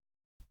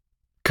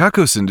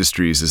Kakos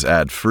Industries is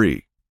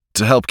ad-free.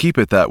 To help keep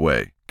it that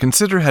way,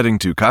 consider heading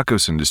to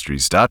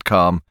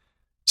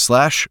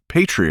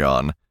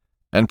kakosindustries.com/Patreon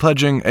and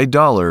pledging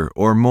 $1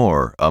 or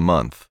more a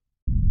month.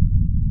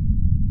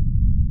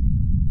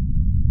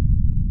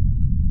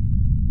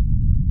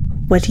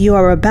 What you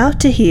are about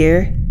to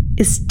hear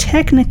is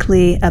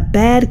technically a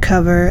bad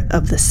cover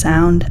of The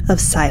Sound of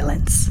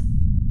Silence.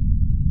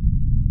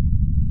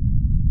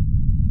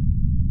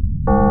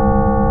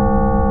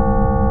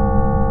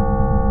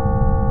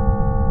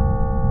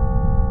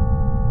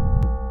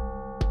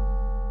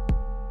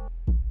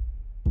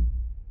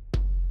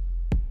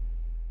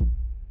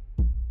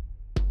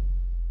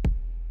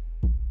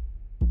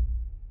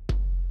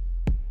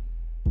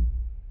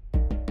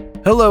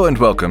 Hello and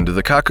welcome to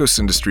the Kakos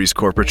Industries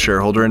corporate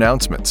shareholder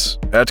announcements.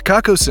 At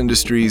Kakos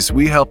Industries,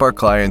 we help our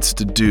clients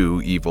to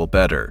do evil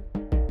better.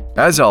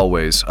 As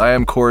always, I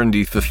am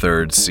Corandeeth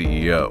III,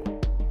 CEO.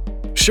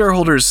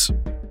 Shareholders,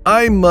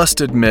 I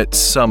must admit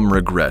some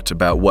regret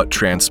about what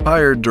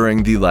transpired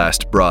during the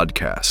last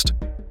broadcast.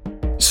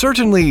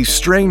 Certainly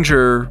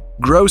stranger,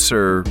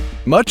 grosser,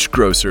 much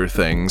grosser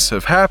things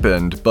have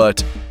happened,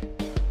 but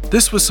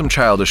this was some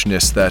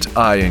childishness that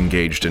I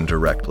engaged in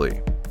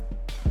directly.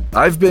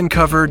 I've been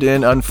covered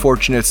in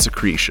unfortunate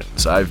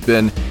secretions. I've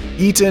been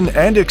eaten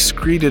and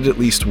excreted at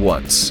least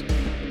once.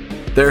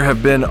 There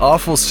have been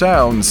awful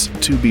sounds,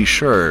 to be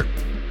sure,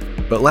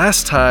 but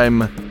last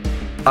time,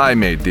 I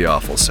made the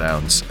awful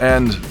sounds,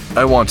 and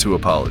I want to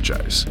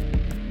apologize.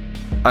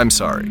 I'm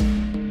sorry.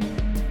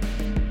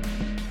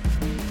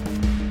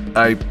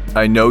 I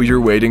know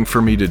you're waiting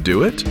for me to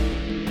do it?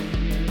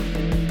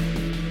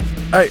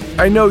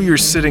 I know you're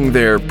sitting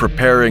there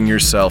preparing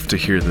yourself to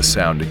hear the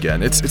sound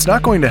again. It's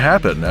not going to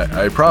happen,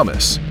 I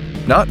promise.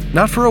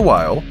 Not for a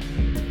while.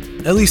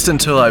 At least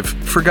until I've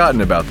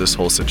forgotten about this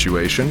whole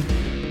situation.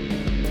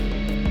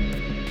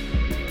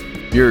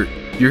 You're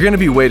going to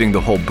be waiting the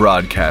whole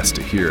broadcast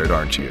to hear it,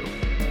 aren't you?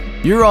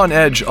 You're on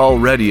edge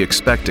already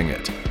expecting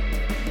it.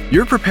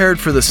 You're prepared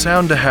for the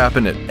sound to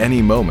happen at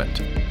any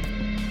moment.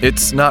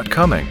 It's not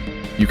coming.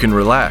 You can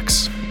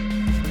relax.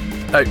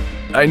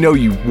 I know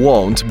you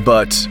won't,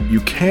 but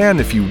you can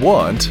if you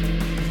want.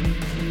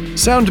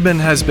 Soundman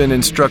has been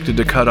instructed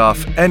to cut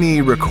off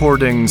any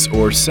recordings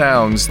or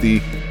sounds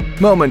the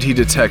moment he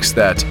detects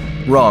that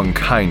wrong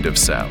kind of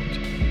sound.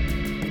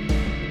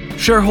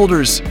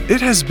 Shareholders, it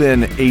has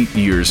been 8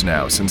 years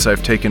now since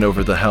I've taken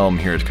over the helm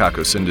here at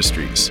Kakos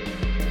Industries.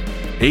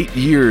 8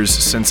 years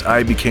since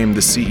I became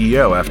the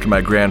CEO after my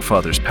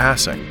grandfather's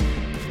passing.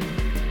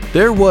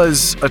 There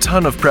was a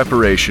ton of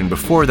preparation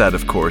before that,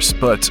 of course,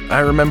 but I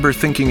remember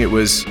thinking it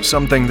was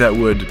something that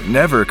would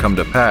never come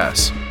to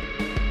pass.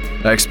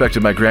 I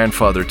expected my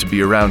grandfather to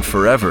be around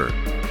forever.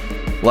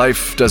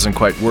 Life doesn't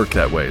quite work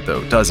that way,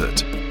 though, does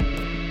it?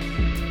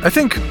 I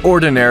think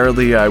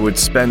ordinarily I would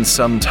spend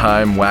some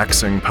time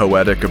waxing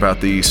poetic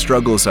about the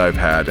struggles I've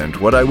had and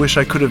what I wish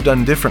I could have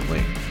done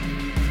differently.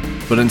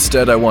 But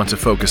instead I want to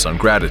focus on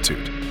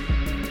gratitude.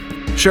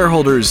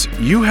 Shareholders,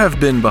 you have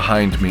been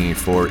behind me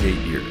for 8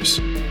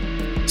 years.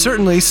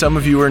 Certainly, some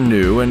of you are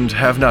new and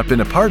have not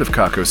been a part of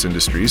Kakos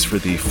Industries for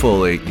the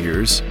full 8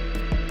 years.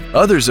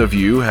 Others of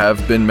you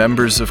have been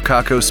members of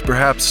Kakos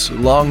perhaps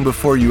long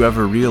before you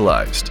ever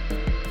realized.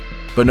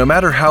 But no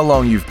matter how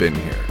long you've been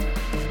here,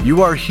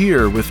 you are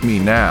here with me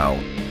now,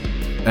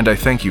 and I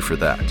thank you for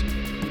that.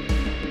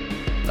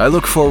 I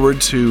look forward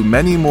to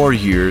many more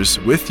years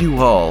with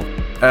you all,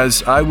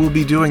 as I will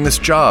be doing this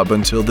job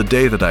until the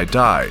day that I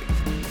die.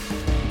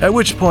 At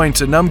which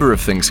point a number of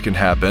things can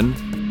happen,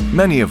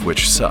 many of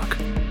which suck.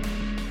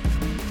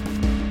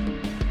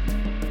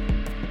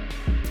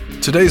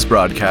 Today's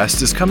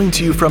broadcast is coming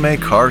to you from a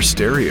car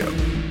stereo.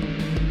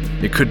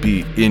 It could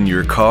be in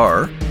your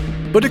car,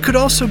 but it could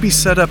also be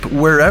set up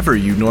wherever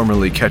you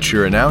normally catch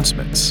your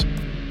announcements.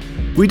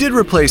 We did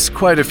replace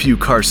quite a few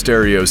car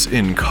stereos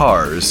in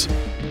cars.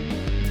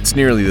 It's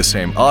nearly the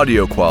same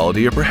audio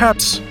quality, or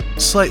perhaps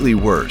slightly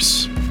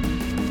worse.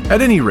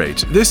 At any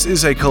rate, this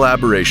is a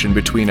collaboration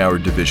between our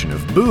division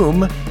of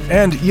Boom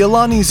and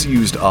Yelani's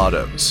Used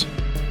Autos.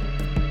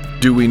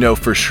 Do we know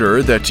for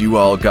sure that you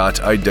all got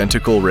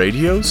identical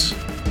radios?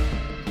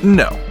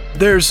 No,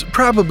 there's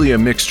probably a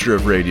mixture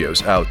of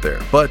radios out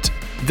there, but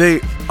they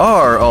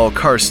are all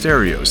car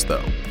stereos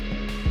though.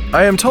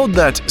 I am told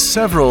that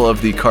several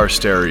of the car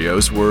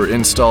stereos were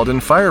installed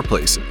in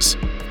fireplaces,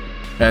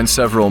 and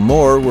several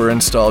more were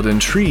installed in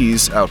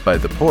trees out by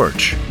the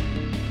porch.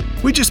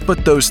 We just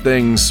put those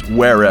things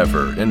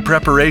wherever in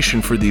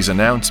preparation for these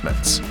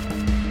announcements.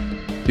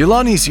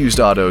 Yelani's Used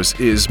Autos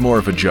is more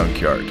of a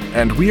junkyard,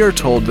 and we are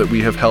told that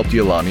we have helped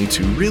Yelani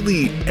to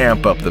really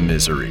amp up the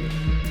misery.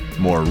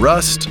 More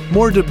rust,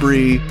 more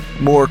debris,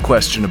 more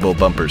questionable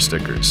bumper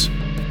stickers.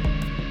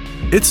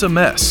 It's a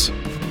mess.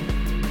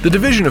 The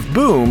division of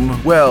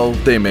Boom, well,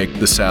 they make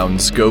the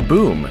sounds go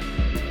boom.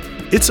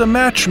 It's a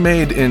match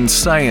made in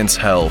science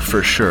hell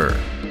for sure.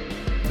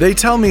 They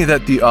tell me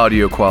that the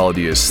audio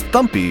quality is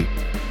thumpy,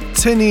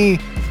 tinny,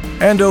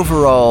 and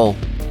overall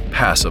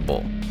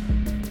passable.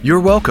 You're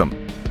welcome.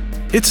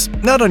 It's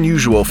not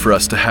unusual for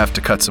us to have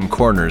to cut some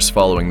corners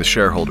following the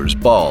shareholders'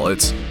 ball.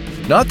 It's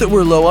not that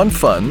we're low on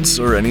funds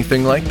or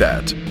anything like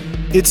that.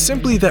 It's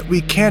simply that we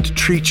can't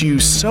treat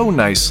you so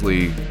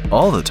nicely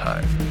all the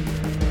time.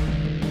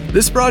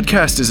 This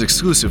broadcast is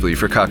exclusively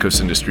for Kakos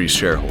Industries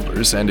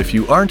shareholders, and if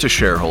you aren't a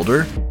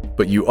shareholder,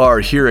 but you are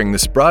hearing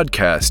this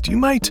broadcast, you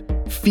might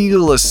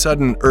feel a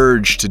sudden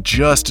urge to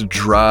just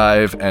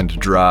drive and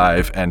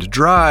drive and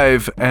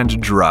drive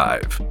and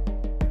drive.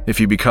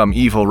 If you become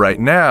evil right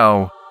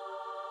now,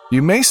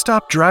 you may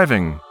stop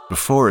driving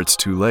before it's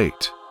too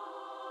late.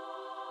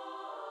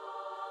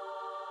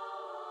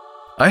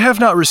 I have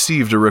not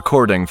received a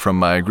recording from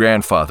my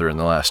grandfather in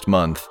the last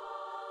month.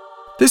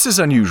 This is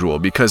unusual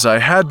because I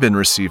had been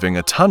receiving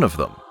a ton of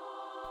them.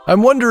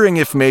 I'm wondering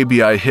if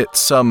maybe I hit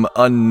some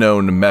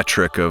unknown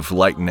metric of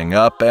lightening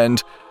up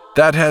and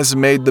that has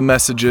made the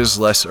messages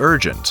less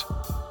urgent.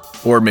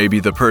 Or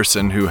maybe the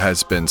person who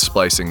has been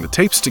splicing the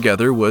tapes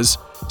together was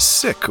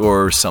sick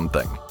or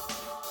something.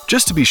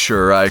 Just to be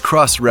sure, I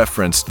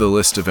cross-referenced the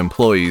list of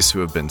employees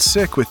who have been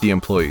sick with the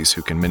employees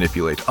who can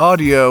manipulate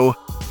audio.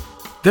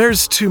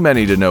 There's too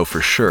many to know for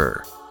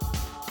sure.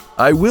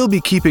 I will be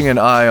keeping an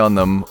eye on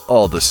them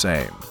all the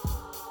same.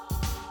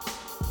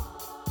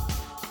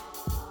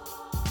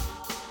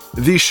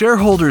 The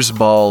shareholders'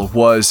 ball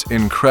was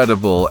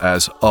incredible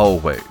as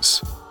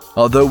always,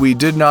 although we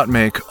did not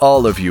make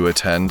all of you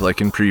attend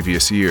like in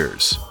previous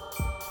years.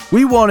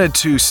 We wanted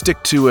to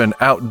stick to an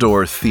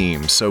outdoor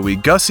theme, so we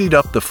gussied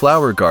up the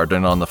flower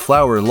garden on the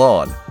flower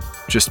lawn,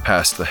 just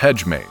past the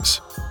hedge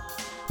maze.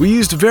 We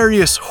used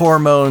various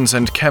hormones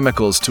and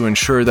chemicals to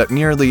ensure that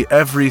nearly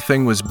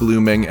everything was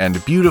blooming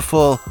and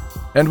beautiful,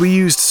 and we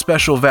used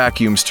special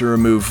vacuums to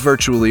remove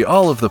virtually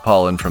all of the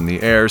pollen from the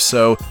air,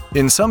 so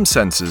in some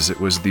senses it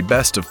was the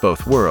best of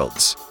both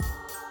worlds.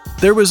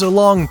 There was a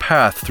long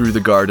path through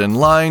the garden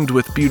lined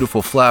with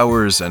beautiful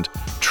flowers and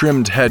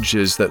trimmed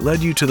hedges that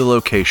led you to the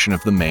location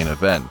of the main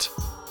event.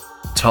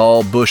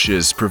 Tall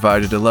bushes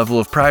provided a level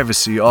of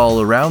privacy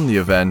all around the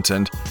event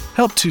and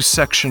helped to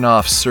section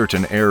off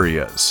certain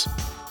areas.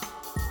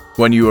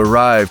 When you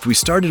arrived, we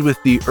started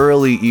with the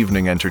early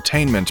evening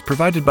entertainment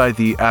provided by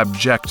the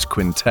Abject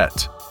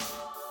Quintet.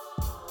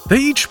 They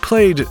each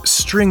played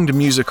stringed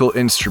musical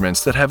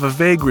instruments that have a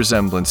vague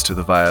resemblance to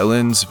the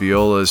violins,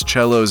 violas,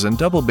 cellos, and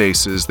double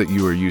basses that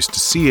you are used to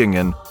seeing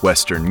in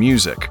Western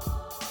music.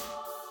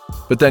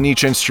 But then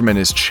each instrument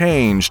is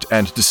changed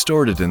and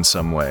distorted in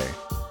some way.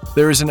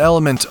 There is an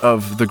element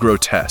of the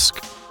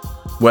grotesque,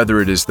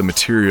 whether it is the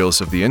materials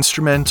of the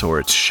instrument or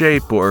its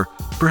shape or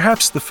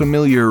perhaps the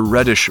familiar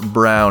reddish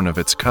brown of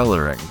its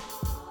coloring.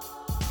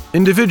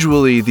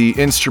 Individually, the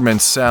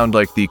instruments sound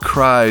like the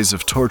cries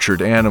of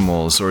tortured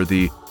animals or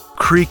the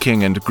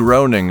creaking and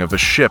groaning of a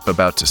ship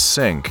about to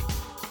sink.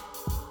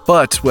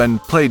 But when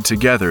played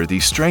together,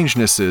 the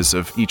strangenesses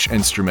of each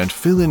instrument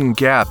fill in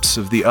gaps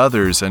of the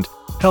others and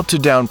help to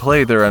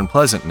downplay their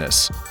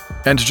unpleasantness.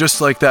 And just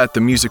like that, the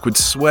music would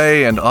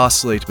sway and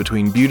oscillate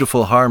between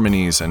beautiful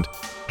harmonies and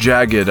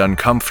jagged,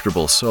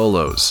 uncomfortable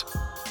solos.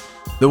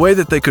 The way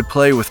that they could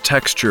play with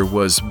texture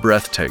was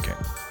breathtaking.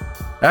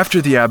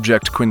 After the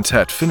Abject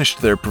Quintet finished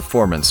their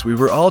performance, we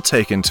were all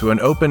taken to an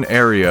open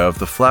area of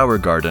the flower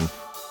garden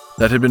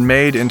that had been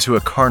made into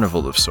a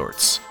carnival of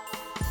sorts.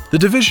 The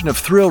Division of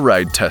Thrill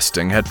Ride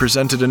Testing had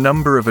presented a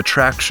number of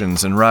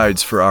attractions and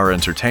rides for our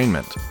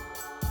entertainment.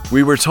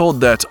 We were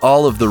told that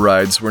all of the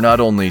rides were not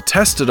only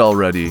tested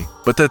already,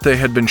 but that they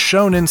had been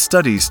shown in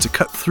studies to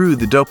cut through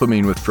the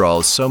dopamine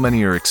withdrawals so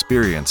many are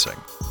experiencing.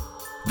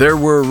 There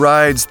were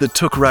rides that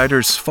took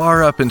riders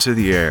far up into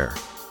the air.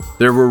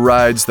 There were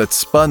rides that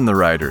spun the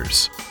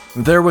riders.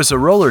 There was a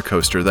roller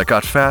coaster that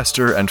got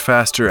faster and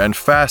faster and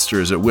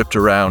faster as it whipped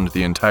around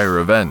the entire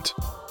event.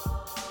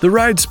 The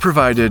rides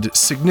provided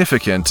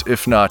significant,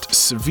 if not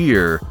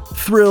severe,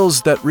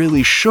 thrills that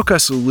really shook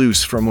us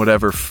loose from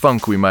whatever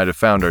funk we might have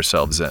found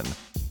ourselves in.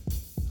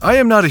 I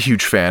am not a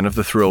huge fan of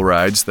the thrill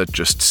rides that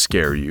just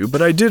scare you,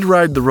 but I did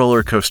ride the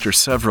roller coaster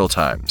several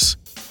times.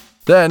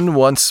 Then,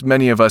 once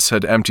many of us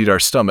had emptied our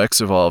stomachs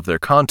of all of their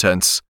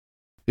contents,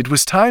 it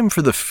was time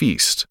for the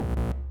feast.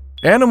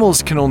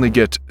 Animals can only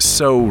get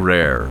so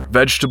rare.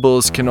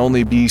 Vegetables can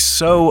only be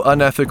so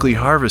unethically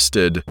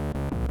harvested.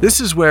 This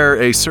is where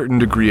a certain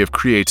degree of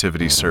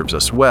creativity serves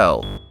us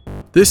well.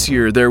 This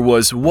year, there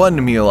was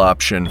one meal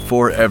option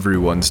for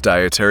everyone's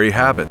dietary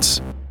habits.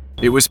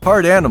 It was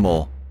part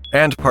animal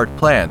and part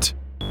plant,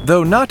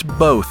 though not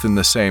both in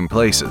the same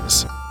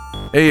places.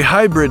 A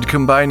hybrid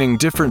combining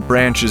different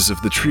branches of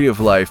the Tree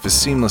of Life as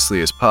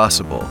seamlessly as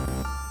possible.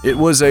 It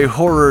was a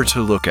horror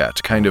to look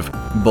at, kind of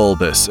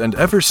bulbous and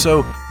ever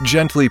so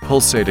gently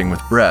pulsating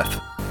with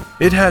breath.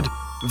 It had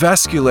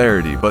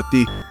vascularity, but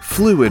the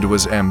fluid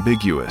was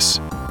ambiguous.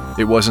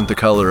 It wasn't the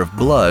color of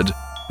blood,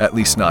 at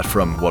least not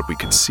from what we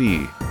could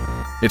see.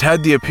 It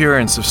had the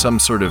appearance of some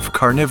sort of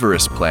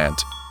carnivorous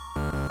plant,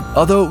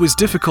 although it was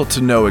difficult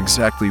to know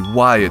exactly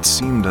why it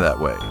seemed that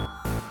way.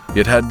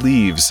 It had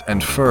leaves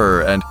and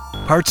fur, and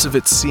parts of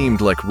it seemed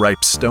like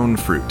ripe stone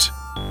fruit.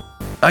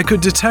 I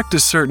could detect a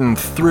certain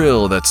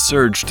thrill that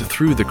surged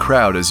through the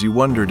crowd as you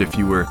wondered if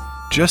you were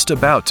just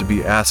about to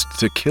be asked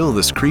to kill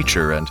this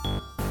creature and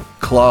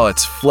claw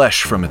its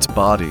flesh from its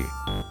body.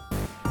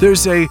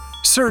 There's a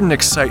certain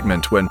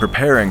excitement when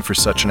preparing for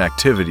such an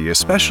activity,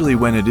 especially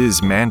when it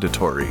is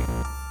mandatory.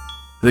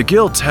 The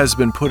guilt has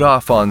been put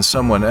off on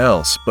someone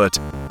else, but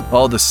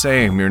all the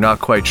same, you're not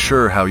quite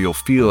sure how you'll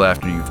feel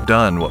after you've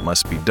done what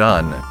must be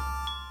done.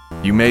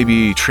 You may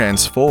be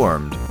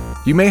transformed.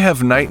 You may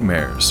have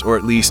nightmares, or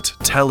at least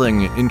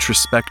telling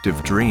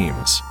introspective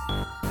dreams.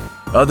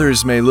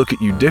 Others may look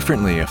at you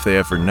differently if they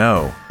ever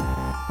know.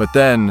 But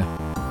then,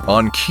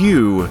 on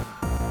cue,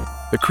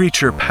 the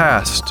creature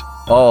passed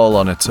all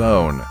on its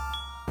own.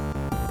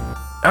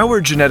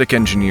 Our genetic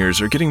engineers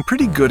are getting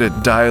pretty good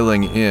at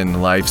dialing in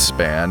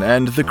lifespan,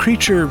 and the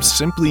creature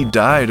simply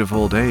died of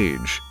old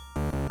age.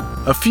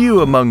 A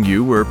few among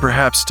you were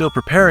perhaps still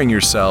preparing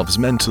yourselves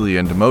mentally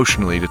and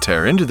emotionally to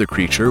tear into the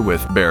creature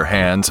with bare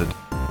hands and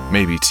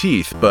maybe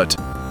teeth, but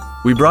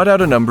we brought out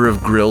a number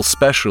of grill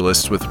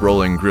specialists with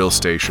rolling grill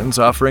stations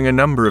offering a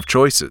number of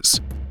choices.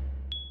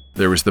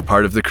 There was the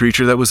part of the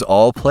creature that was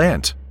all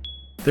plant.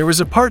 There was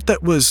a part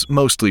that was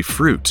mostly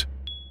fruit.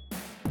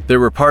 There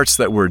were parts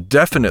that were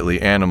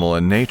definitely animal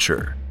in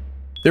nature.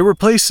 There were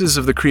places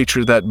of the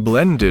creature that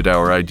blended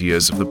our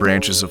ideas of the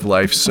branches of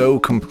life so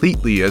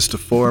completely as to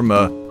form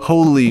a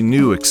wholly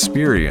new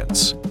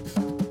experience.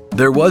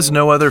 There was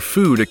no other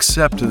food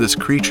except this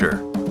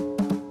creature.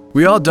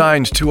 We all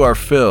dined to our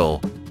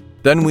fill.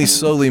 Then we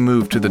slowly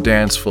moved to the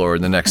dance floor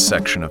in the next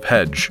section of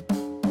hedge.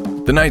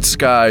 The night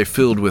sky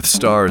filled with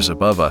stars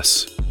above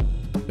us.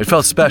 It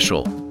felt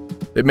special.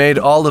 It made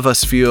all of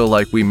us feel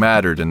like we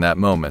mattered in that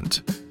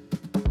moment.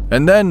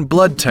 And then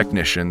blood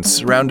technicians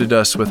surrounded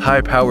us with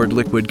high-powered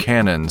liquid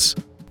cannons,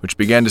 which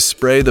began to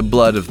spray the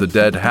blood of the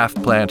dead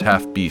half-plant,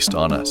 half-beast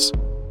on us.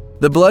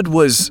 The blood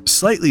was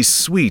slightly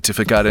sweet if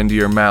it got into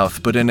your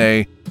mouth, but in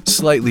a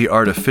slightly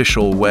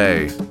artificial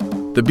way.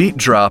 The beat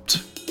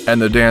dropped,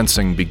 and the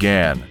dancing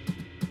began.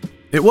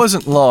 It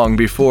wasn't long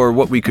before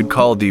what we could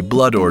call the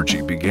blood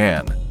orgy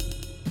began.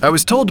 I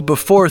was told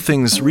before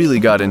things really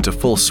got into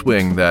full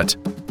swing that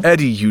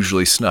Eddie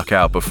usually snuck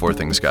out before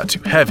things got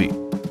too heavy.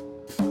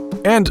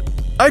 And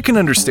I can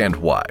understand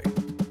why.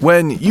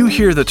 When you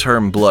hear the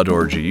term blood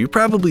orgy, you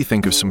probably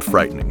think of some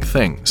frightening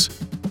things.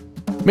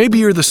 Maybe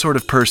you're the sort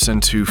of person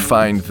to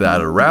find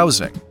that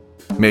arousing.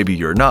 Maybe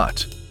you're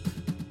not.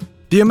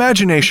 The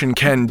imagination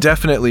can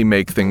definitely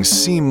make things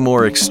seem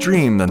more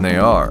extreme than they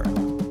are.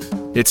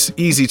 It's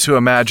easy to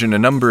imagine a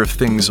number of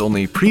things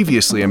only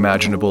previously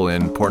imaginable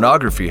in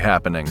pornography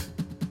happening.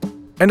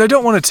 And I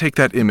don't want to take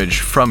that image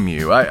from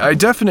you. I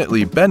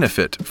definitely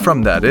benefit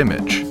from that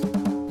image.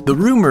 The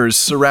rumors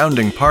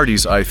surrounding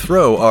parties I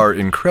throw are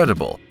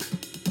incredible.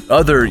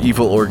 Other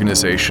evil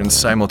organizations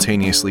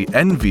simultaneously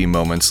envy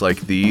moments like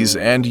these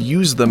and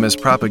use them as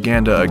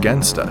propaganda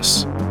against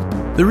us.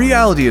 The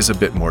reality is a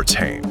bit more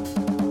tame.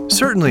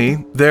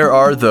 Certainly, there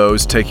are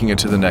those taking it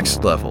to the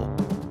next level.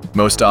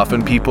 Most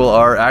often, people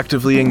are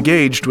actively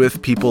engaged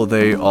with people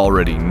they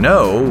already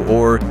know,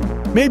 or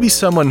maybe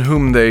someone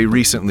whom they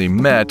recently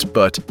met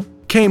but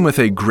came with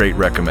a great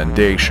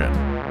recommendation.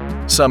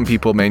 Some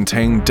people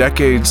maintain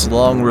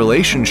decades-long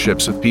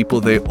relationships with people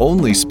they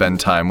only spend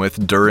time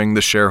with during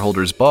the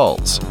shareholders'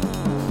 balls,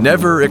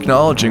 never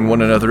acknowledging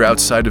one another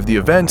outside of the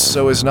event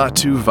so as not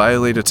to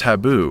violate a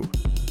taboo.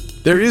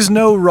 There is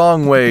no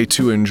wrong way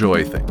to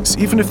enjoy things,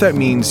 even if that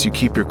means you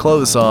keep your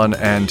clothes on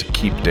and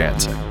keep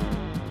dancing.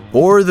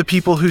 Or the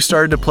people who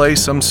started to play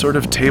some sort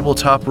of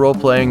tabletop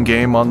role-playing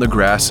game on the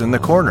grass in the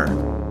corner.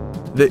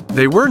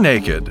 They were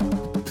naked.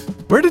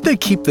 Where did they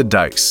keep the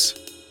dice?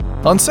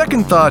 On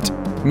second thought,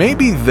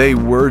 maybe they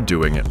were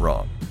doing it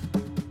wrong.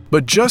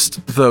 But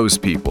just those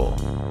people.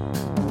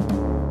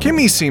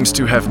 Kimmy seems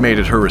to have made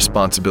it her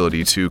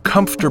responsibility to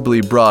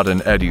comfortably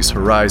broaden Eddie's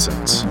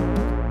horizons.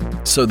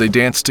 So they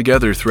danced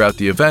together throughout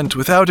the event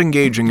without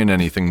engaging in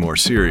anything more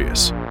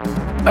serious.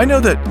 I know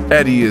that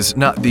Eddie is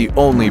not the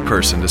only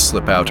person to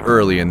slip out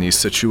early in these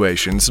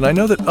situations, and I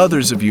know that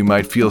others of you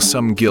might feel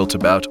some guilt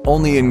about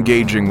only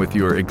engaging with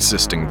your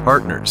existing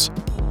partners.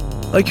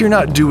 Like you're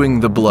not doing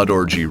the blood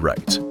orgy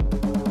right.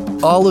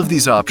 All of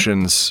these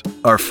options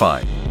are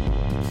fine.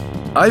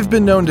 I've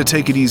been known to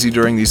take it easy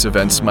during these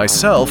events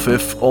myself,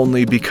 if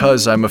only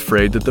because I'm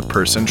afraid that the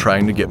person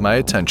trying to get my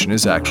attention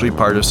is actually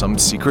part of some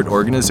secret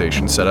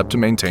organization set up to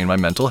maintain my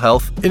mental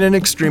health in an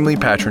extremely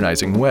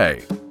patronizing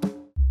way.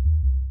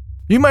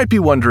 You might be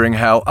wondering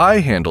how I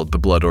handled the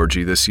blood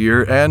orgy this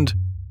year, and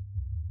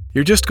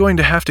you're just going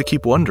to have to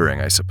keep wondering,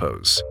 I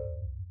suppose.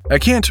 I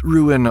can't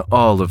ruin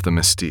all of the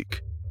mystique.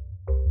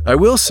 I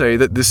will say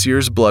that this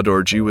year's blood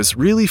orgy was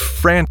really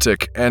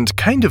frantic and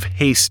kind of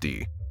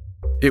hasty.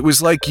 It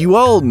was like you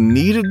all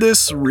needed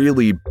this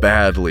really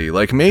badly,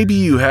 like maybe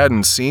you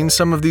hadn't seen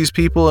some of these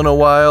people in a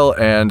while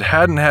and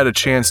hadn't had a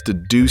chance to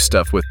do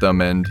stuff with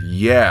them, and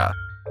yeah,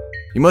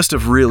 you must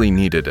have really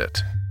needed it.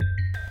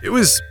 It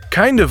was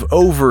kind of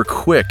over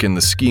quick in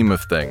the scheme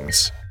of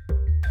things.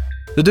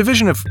 The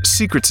Division of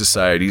Secret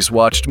Societies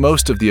watched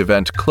most of the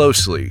event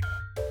closely.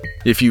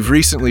 If you've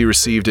recently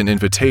received an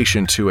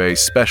invitation to a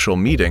special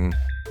meeting,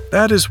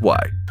 that is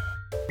why.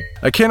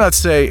 I cannot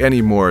say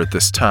any more at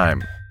this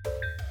time.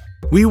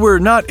 We were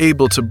not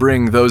able to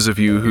bring those of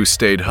you who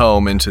stayed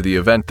home into the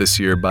event this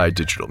year by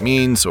digital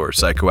means or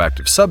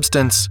psychoactive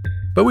substance,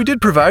 but we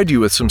did provide you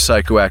with some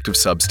psychoactive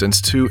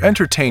substance to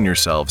entertain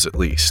yourselves at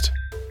least.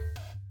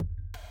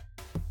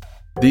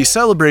 The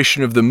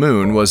celebration of the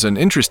moon was an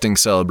interesting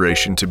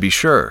celebration to be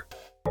sure.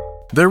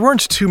 There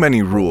weren't too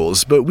many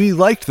rules, but we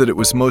liked that it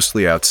was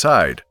mostly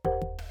outside.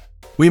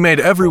 We made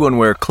everyone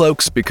wear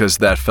cloaks because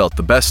that felt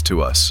the best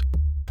to us.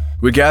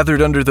 We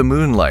gathered under the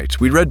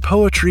moonlight, we read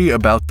poetry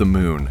about the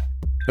moon.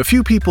 A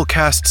few people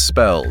cast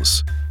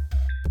spells.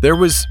 There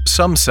was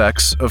some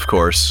sex, of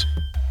course.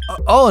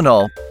 All in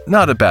all,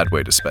 not a bad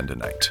way to spend a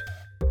night.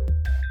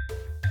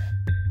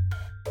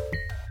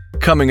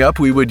 Coming up,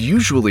 we would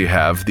usually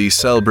have the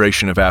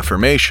celebration of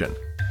affirmation,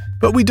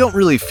 but we don't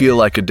really feel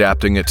like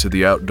adapting it to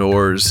the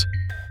outdoors.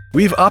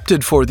 We've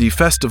opted for the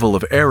Festival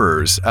of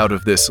Errors out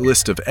of this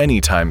list of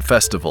anytime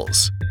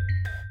festivals.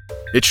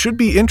 It should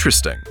be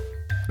interesting.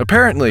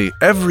 Apparently,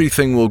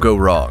 everything will go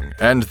wrong,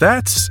 and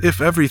that's if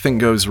everything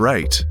goes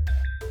right.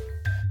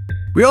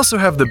 We also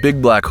have the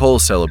Big Black Hole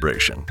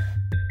celebration.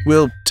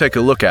 We'll take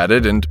a look at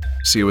it and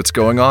see what's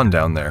going on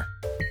down there.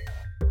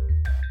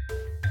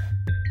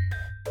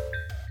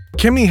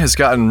 Kimmy has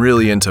gotten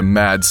really into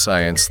mad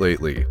science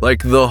lately,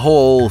 like the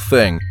whole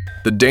thing,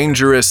 the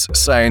dangerous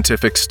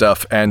scientific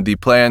stuff and the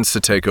plans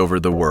to take over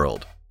the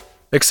world.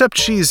 Except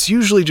she's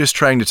usually just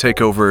trying to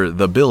take over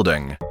the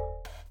building.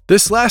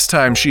 This last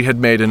time she had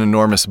made an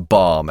enormous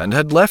bomb and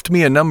had left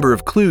me a number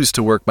of clues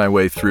to work my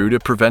way through to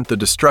prevent the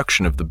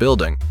destruction of the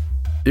building.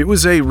 It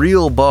was a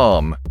real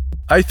bomb.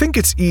 I think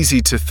it's easy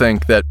to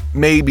think that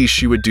maybe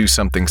she would do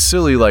something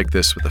silly like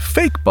this with a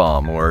fake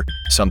bomb or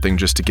something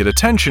just to get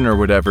attention or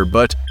whatever,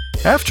 but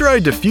after I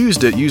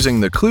defused it using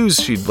the clues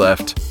she'd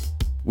left,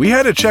 we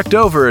had it checked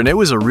over and it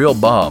was a real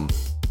bomb.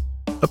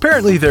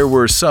 Apparently there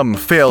were some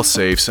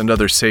fail-safes and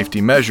other safety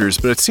measures,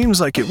 but it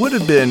seems like it would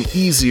have been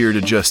easier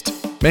to just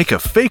make a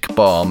fake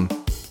bomb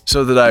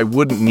so that I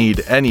wouldn't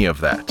need any of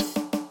that.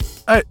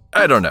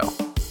 I don't know.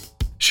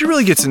 She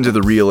really gets into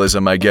the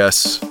realism, I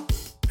guess.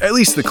 At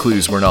least the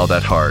clues weren't all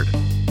that hard.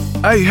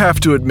 I have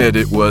to admit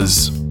it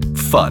was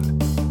fun.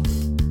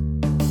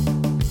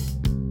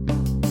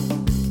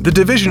 The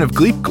division of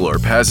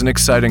Gleepglorp has an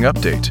exciting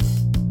update.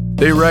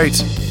 They write,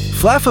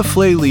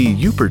 Flafaflali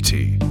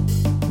Uperti,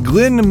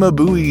 Glyn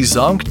Mabui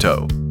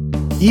Zonkto,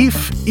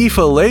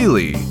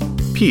 Ifaleli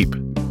Peep,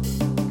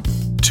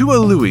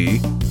 Tualui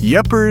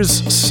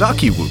Yeppers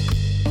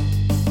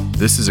Sakiwhoop.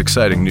 This is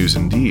exciting news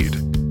indeed.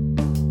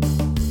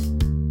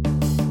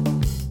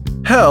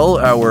 Hell,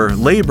 our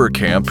labor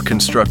camp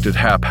constructed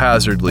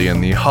haphazardly in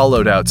the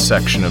hollowed-out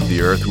section of the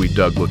earth we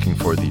dug looking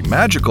for the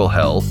magical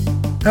hell,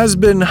 has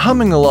been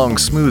humming along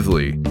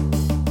smoothly.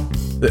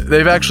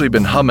 They've actually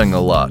been humming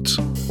a lot.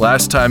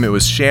 Last time it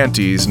was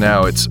shanties,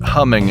 now it's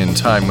humming in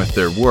time with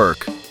their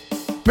work.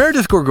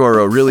 Meredith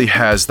Gorgoro really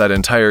has that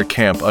entire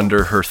camp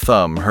under her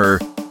thumb, her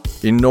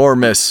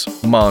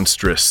enormous,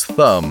 monstrous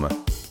thumb.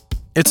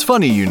 It's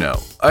funny, you know.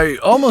 I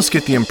almost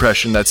get the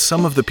impression that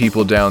some of the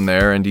people down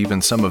there and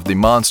even some of the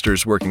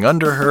monsters working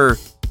under her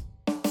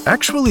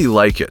actually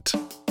like it.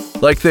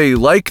 Like they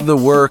like the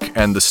work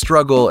and the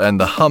struggle and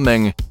the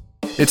humming.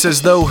 It's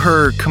as though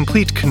her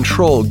complete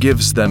control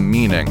gives them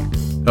meaning,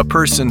 a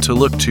person to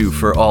look to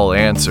for all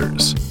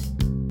answers.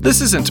 This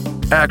isn't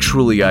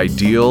actually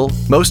ideal.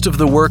 Most of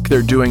the work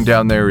they're doing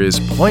down there is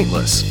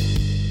pointless.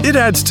 It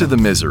adds to the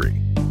misery.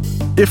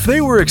 If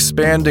they were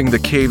expanding the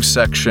cave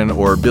section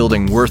or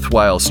building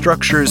worthwhile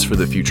structures for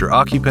the future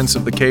occupants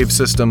of the cave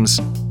systems,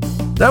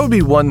 that would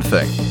be one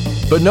thing.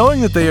 But knowing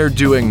that they are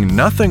doing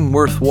nothing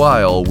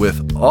worthwhile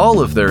with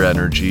all of their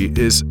energy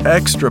is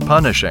extra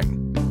punishing.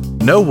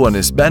 No one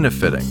is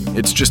benefiting,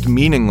 it's just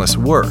meaningless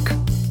work.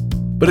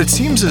 But it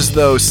seems as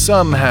though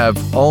some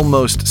have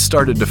almost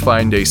started to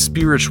find a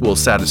spiritual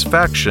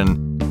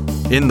satisfaction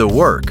in the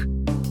work,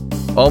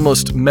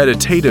 almost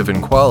meditative in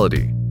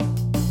quality.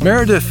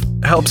 Meredith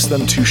helps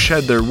them to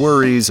shed their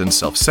worries and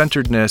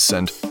self-centeredness,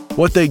 and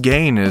what they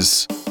gain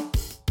is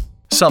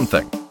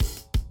something.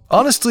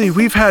 Honestly,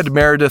 we've had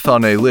Meredith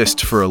on a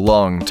list for a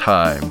long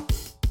time.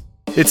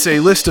 It's a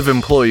list of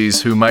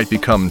employees who might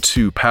become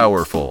too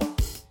powerful.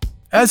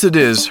 As it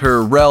is,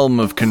 her realm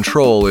of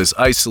control is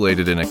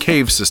isolated in a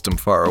cave system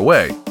far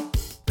away.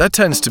 That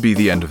tends to be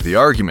the end of the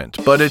argument,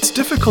 but it's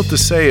difficult to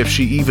say if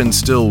she even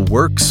still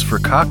works for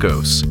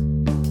Kakos,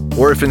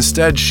 or if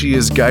instead she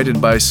is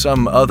guided by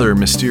some other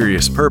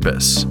mysterious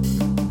purpose.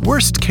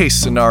 Worst case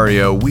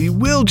scenario, we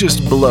will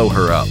just blow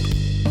her up.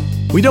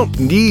 We don't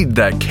need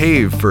that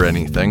cave for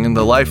anything, and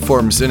the life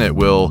forms in it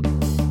will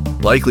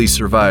likely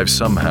survive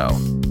somehow.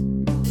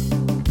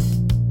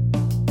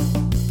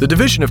 The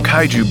division of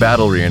Kaiju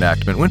Battle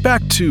Reenactment went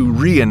back to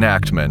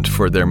reenactment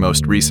for their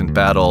most recent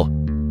battle.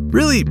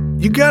 Really,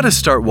 you gotta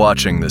start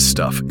watching this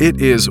stuff. It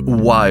is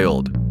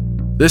wild.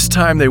 This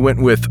time they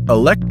went with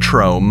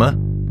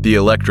Electrome, the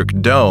Electric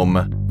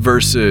Dome,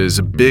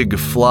 versus Big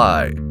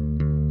Fly.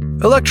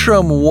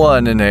 Electrum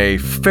won in a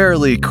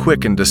fairly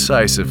quick and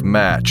decisive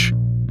match.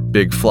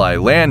 Big Fly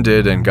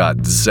landed and got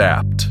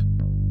zapped.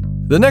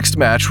 The next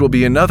match will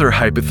be another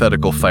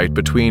hypothetical fight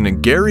between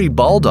Gary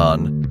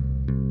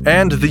Baldon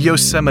and the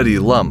Yosemite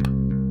Lump.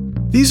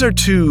 These are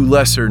two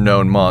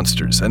lesser-known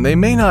monsters, and they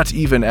may not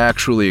even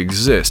actually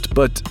exist,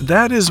 but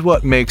that is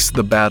what makes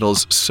the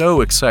battles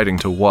so exciting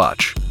to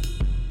watch.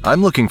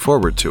 I'm looking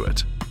forward to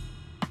it.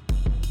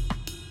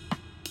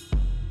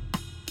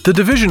 The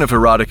Division of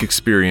Erotic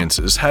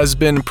Experiences has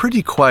been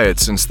pretty quiet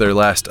since their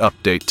last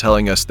update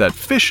telling us that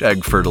fish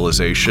egg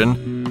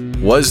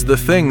fertilization was the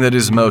thing that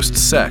is most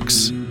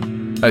sex.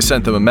 I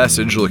sent them a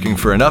message looking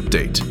for an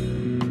update.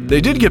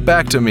 They did get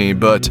back to me,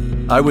 but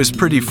I was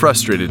pretty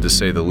frustrated to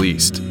say the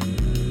least.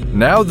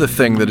 Now the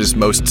thing that is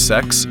most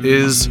sex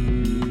is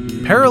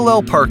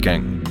parallel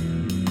parking.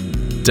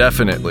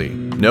 Definitely,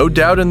 no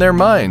doubt in their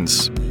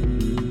minds.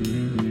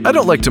 I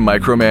don't like to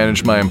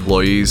micromanage my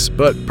employees,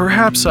 but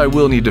perhaps I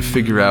will need to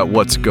figure out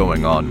what's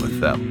going on with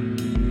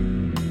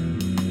them.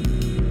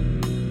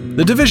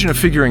 The division of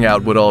figuring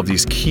out what all of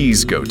these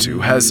keys go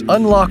to has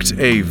unlocked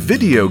a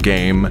video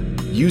game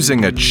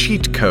using a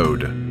cheat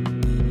code.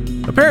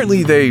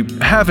 Apparently, they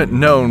haven't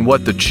known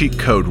what the cheat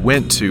code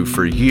went to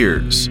for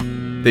years.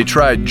 They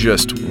tried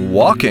just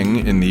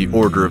walking in the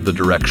order of the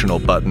directional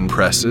button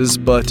presses,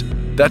 but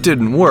that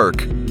didn't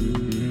work.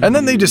 And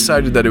then they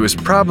decided that it was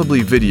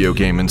probably video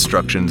game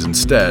instructions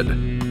instead,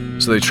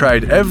 so they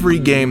tried every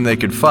game they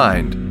could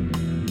find.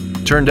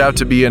 Turned out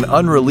to be an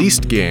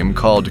unreleased game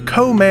called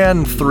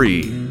Co-Man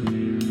 3.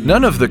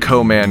 None of the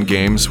Co-Man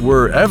games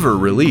were ever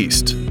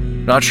released.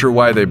 Not sure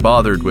why they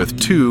bothered with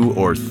 2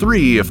 or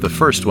 3 if the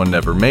first one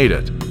never made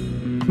it.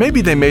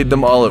 Maybe they made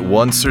them all at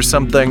once or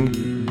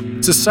something.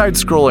 It's a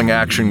side-scrolling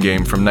action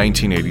game from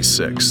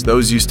 1986.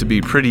 Those used to be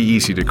pretty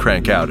easy to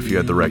crank out if you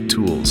had the right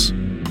tools.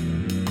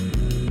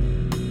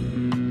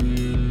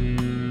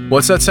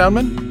 What's that,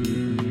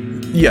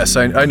 Soundman? Yes,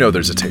 I know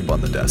there's a tape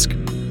on the desk.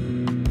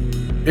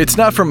 It's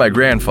not from my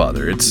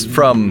grandfather, it's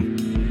from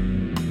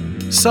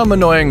some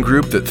annoying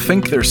group that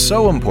think they're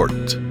so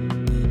important.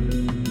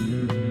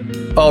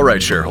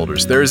 Alright,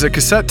 shareholders, there is a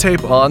cassette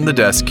tape on the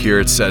desk here.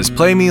 It says,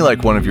 "Play me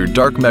like one of your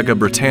dark mega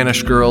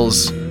Britannish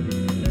girls."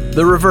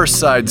 The reverse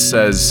side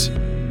says,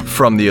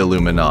 "From the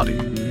Illuminati."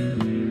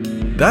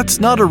 That's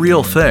not a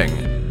real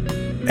thing.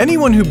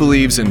 Anyone who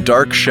believes in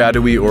dark,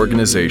 shadowy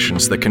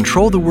organizations that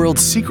control the world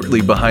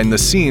secretly behind the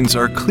scenes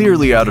are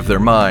clearly out of their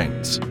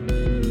minds.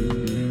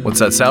 What's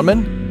that,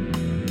 Soundman?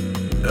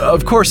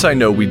 Of course I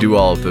know we do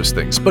all of those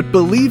things, but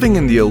believing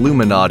in the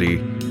Illuminati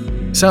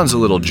sounds a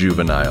little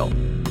juvenile.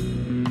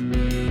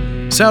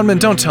 Soundman,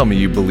 don't tell me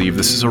you believe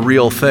this is a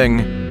real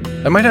thing.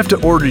 I might have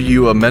to order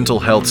you a mental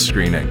health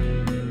screening.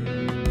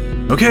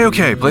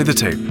 Okay, play the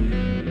tape.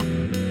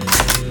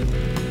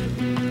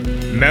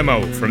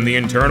 Memo from the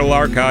internal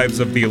archives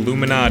of the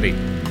Illuminati.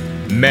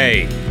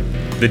 May.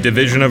 The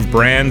Division of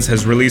Brands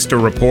has released a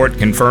report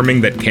confirming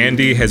that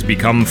candy has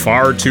become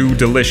far too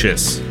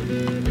delicious.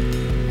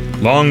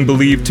 Long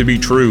believed to be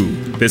true,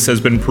 this has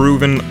been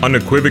proven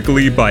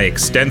unequivocally by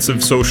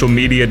extensive social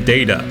media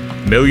data,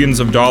 millions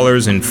of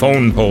dollars in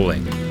phone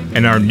polling,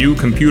 and our new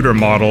computer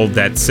model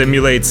that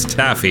simulates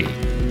taffy.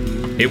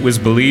 It was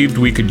believed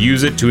we could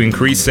use it to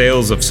increase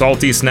sales of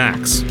salty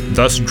snacks,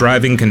 thus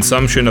driving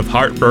consumption of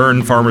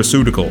heartburn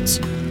pharmaceuticals,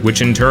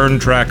 which in turn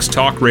tracks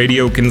talk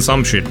radio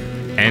consumption,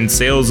 and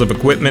sales of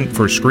equipment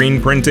for screen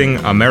printing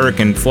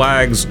American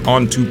flags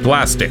onto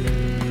plastic.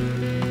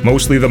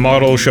 Mostly the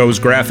model shows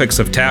graphics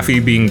of taffy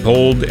being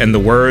pulled and the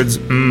words,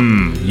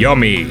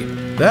 yummy.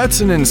 That's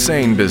an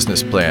insane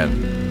business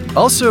plan.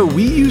 Also,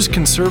 we use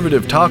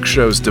conservative talk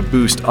shows to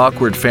boost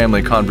awkward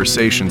family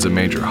conversations at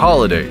major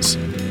holidays.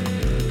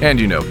 And,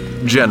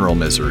 general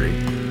misery.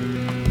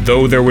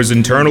 Though there was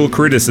internal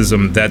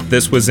criticism that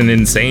this was an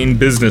insane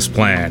business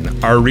plan,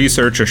 our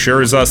research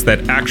assures us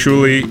that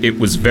actually it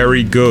was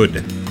very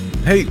good.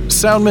 Hey,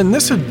 Soundman,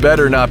 this had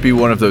better not be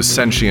one of those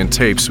sentient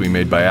tapes we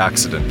made by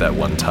accident that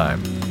one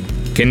time.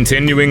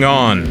 Continuing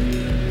on.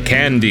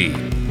 Candy.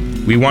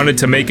 We wanted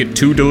to make it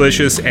too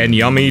delicious and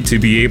yummy to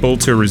be able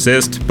to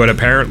resist, but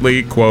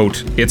apparently,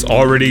 quote, it's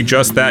already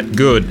just that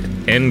good,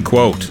 end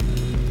quote.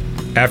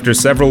 After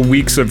several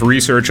weeks of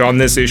research on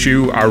this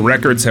issue, our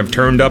records have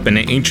turned up an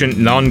ancient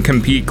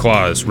non-compete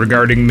clause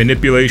regarding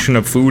manipulation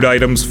of food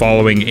items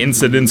following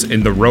incidents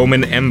in the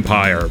Roman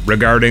Empire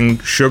regarding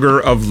sugar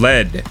of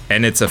lead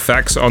and its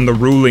effects on the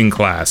ruling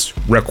class,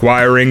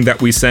 requiring that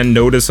we send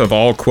notice of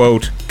all,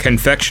 quote,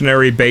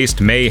 confectionery-based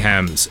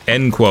mayhems,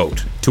 end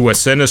quote, to a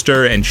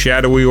sinister and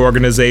shadowy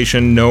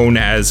organization known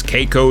as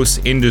Caicos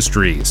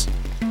Industries.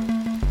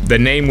 The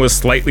name was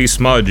slightly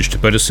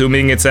smudged, but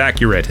assuming it's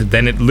accurate,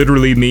 then it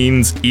literally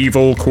means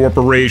evil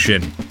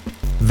corporation.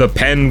 The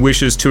pen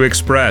wishes to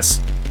express.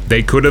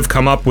 They could have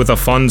come up with a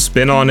fun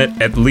spin on it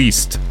at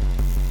least.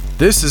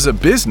 This is a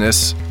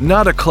business,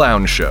 not a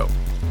clown show.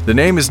 The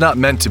name is not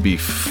meant to be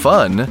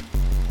fun.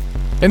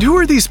 And who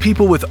are these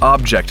people with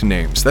object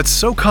names? That's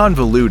so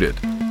convoluted.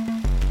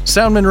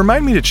 Soundman,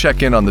 remind me to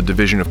check in on the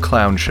Division of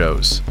Clown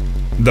shows.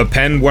 The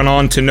pen went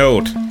on to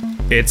note,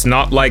 It's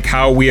not like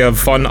how we have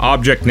fun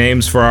object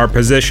names for our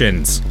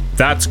positions.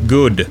 That's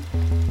good.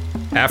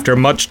 After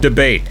much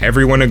debate,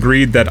 everyone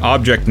agreed that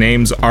object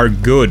names are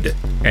good,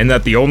 and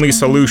that the only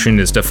solution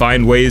is to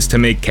find ways to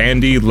make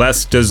candy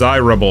less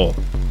desirable.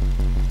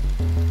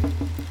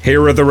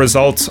 Here are the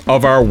results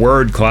of our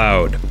word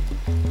cloud.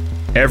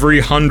 Every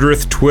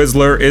 100th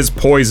Twizzler is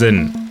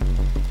poison.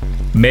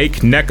 Make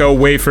Necco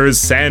wafers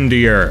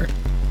sandier.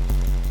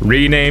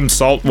 Rename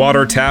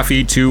saltwater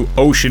taffy to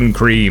ocean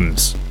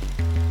creams.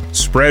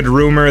 Spread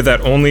rumor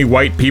that only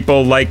white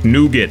people like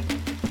nougat.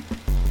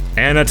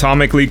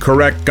 Anatomically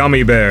correct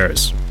gummy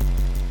bears.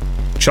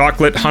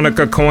 Chocolate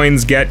Hanukkah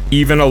coins get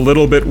even a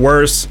little bit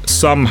worse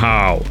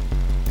somehow.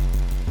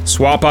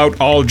 Swap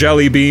out all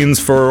jelly beans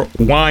for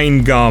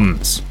wine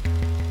gums.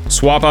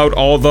 Swap out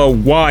all the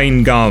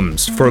wine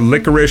gums for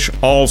licorice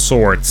all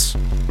sorts.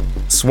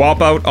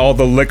 Swap out all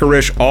the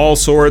licorice all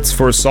sorts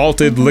for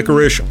salted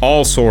licorice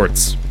all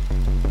sorts.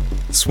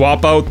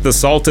 Swap out the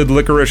salted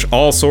licorice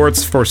all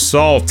sorts for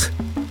salt.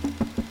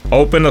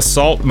 Open a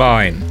salt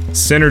mine.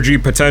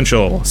 Synergy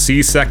potential.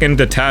 See second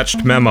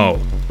detached memo.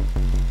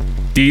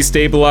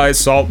 Destabilize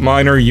salt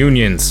miner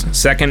unions.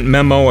 Second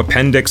memo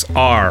appendix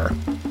R.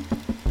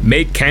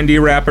 Make candy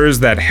wrappers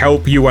that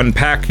help you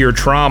unpack your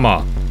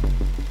trauma.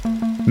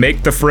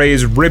 Make the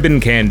phrase ribbon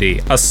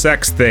candy a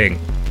sex thing.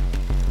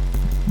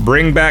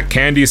 Bring back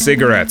candy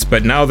cigarettes,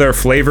 but now they're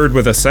flavored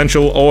with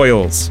essential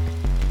oils.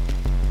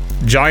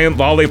 Giant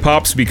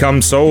lollipops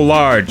become so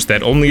large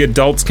that only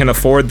adults can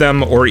afford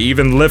them or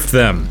even lift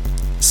them.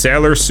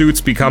 Sailor suits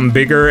become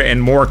bigger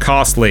and more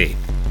costly.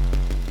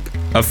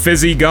 A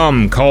fizzy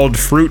gum called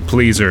Fruit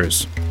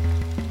Pleasers.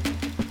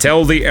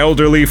 Tell the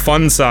elderly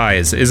fun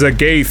size is a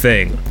gay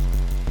thing.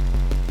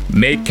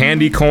 Make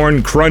candy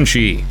corn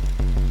crunchy.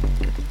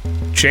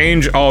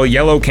 Change all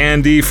yellow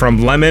candy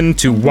from lemon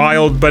to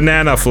wild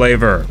banana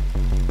flavor.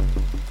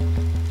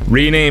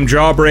 Rename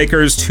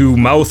Jawbreakers to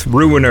Mouth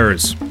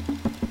Ruiners.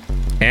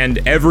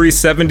 And every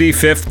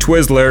 75th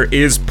Twizzler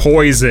is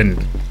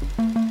poison.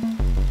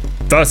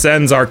 Thus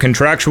ends our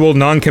contractual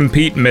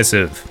non-compete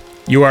missive.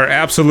 You are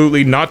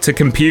absolutely not to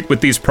compete with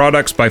these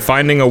products by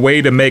finding a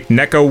way to make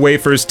Necco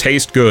wafers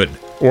taste good,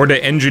 or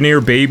to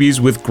engineer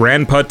babies with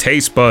grandpa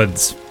taste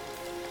buds.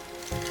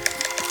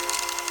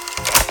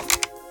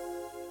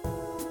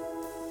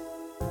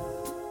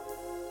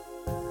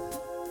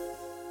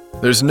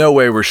 There's no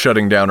way we're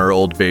shutting down our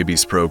old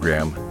babies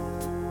program.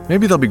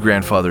 Maybe they'll be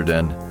grandfathered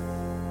in.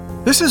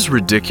 This is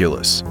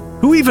ridiculous.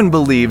 Who even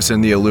believes in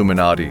the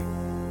Illuminati?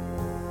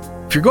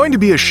 If you're going to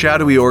be a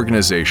shadowy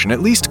organization, at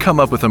least come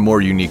up with a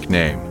more unique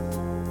name.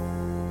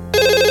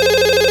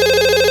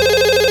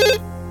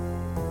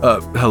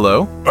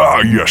 Hello?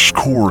 Yes,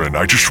 Corin.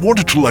 I just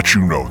wanted to let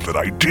you know that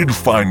I did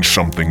find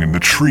something in the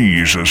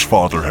trees as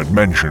Father had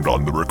mentioned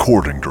on the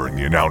recording during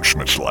the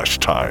announcements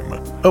last time.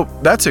 Oh,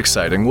 that's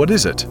exciting. What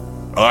is it?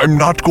 I'm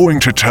not going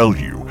to tell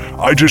you.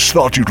 I just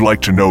thought you'd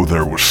like to know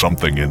there was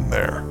something in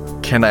there.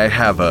 Can I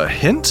have a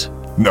hint?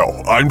 No,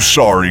 I'm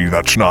sorry,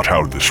 that's not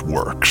how this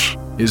works.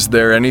 Is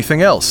there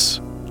anything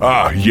else?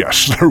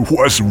 Yes, there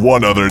was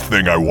one other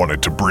thing I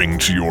wanted to bring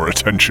to your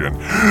attention.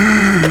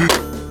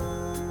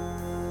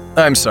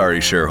 I'm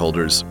sorry,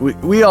 shareholders.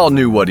 We all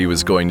knew what he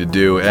was going to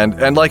do,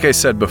 and like I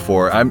said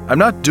before, I'm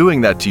not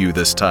doing that to you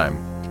this time.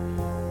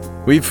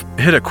 We've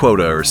hit a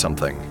quota or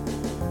something.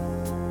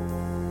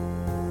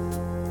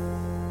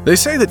 They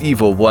say that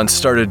evil once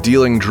started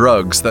dealing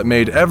drugs that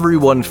made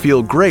everyone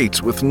feel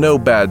great with no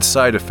bad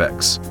side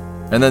effects,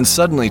 and then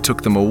suddenly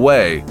took them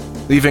away,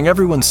 leaving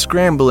everyone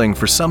scrambling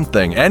for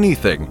something,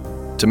 anything,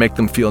 to make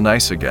them feel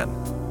nice again.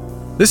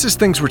 This is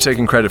things we're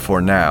taking credit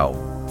for now.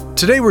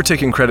 Today we're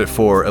taking credit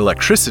for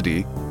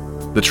electricity,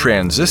 the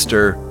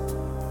transistor,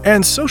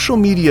 and social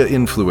media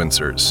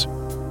influencers.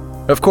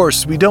 Of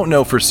course, we don't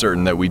know for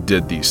certain that we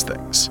did these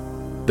things.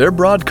 They're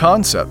broad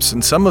concepts,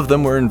 and some of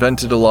them were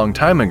invented a long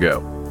time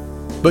ago.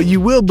 But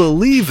you will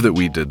believe that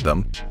we did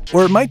them,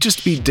 or it might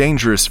just be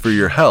dangerous for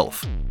your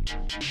health.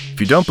 If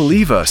you don't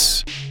believe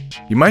us,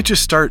 you might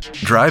just start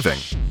driving.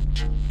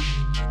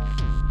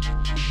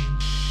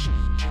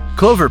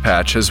 Clover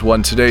Patch has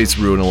won today's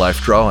Ruin a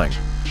Life drawing.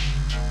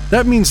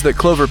 That means that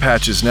Clover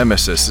Patch's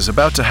nemesis is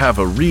about to have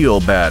a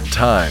real bad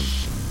time.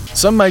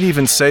 Some might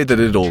even say that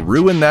it'll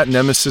ruin that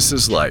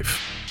nemesis's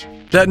life.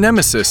 That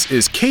nemesis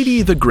is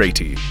Katie the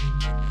Grady.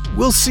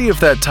 We'll see if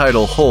that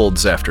title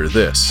holds after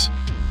this.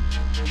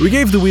 We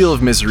gave the Wheel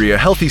of Misery a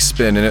healthy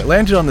spin and it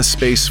landed on the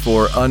space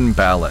for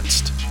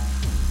unbalanced.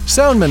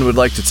 Soundman would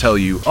like to tell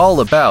you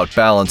all about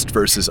balanced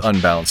versus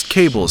unbalanced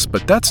cables,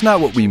 but that's not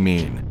what we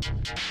mean.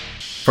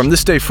 From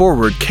this day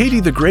forward,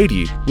 Katie the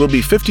Grady will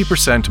be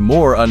 50%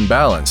 more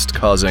unbalanced,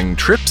 causing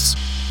trips,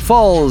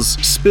 falls,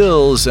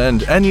 spills,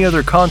 and any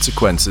other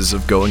consequences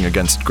of going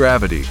against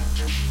gravity.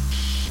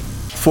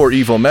 For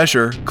evil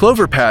measure,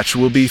 Clover Patch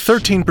will be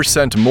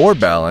 13% more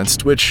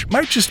balanced, which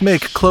might just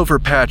make Clover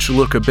Patch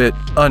look a bit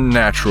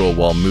unnatural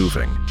while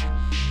moving.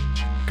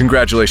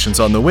 Congratulations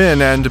on the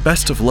win, and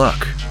best of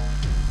luck.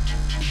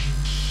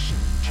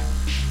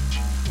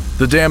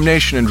 The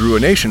Damnation and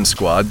Ruination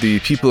Squad, the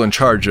people in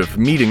charge of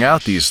meting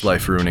out these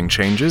life-ruining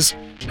changes,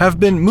 have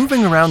been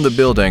moving around the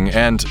building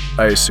and,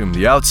 I assume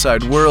the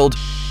outside world,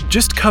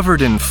 just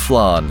covered in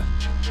flan.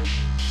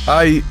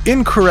 I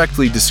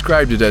incorrectly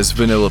described it as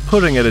vanilla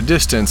pudding at a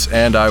distance,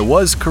 and I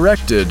was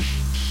corrected.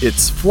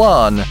 It's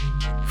flan.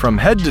 From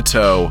head to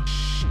toe,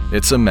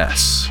 it's a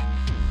mess.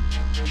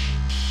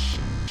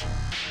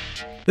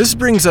 This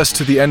brings us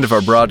to the end of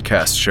our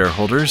broadcast,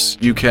 shareholders.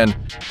 You can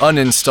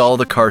uninstall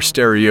the car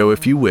stereo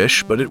if you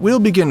wish, but it will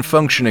begin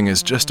functioning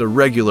as just a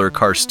regular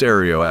car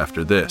stereo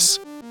after this.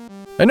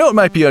 I know it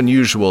might be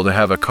unusual to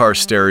have a car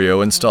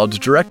stereo installed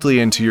directly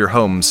into your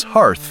home's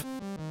hearth,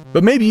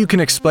 but maybe you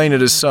can explain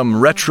it as some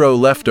retro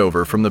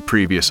leftover from the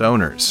previous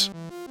owners.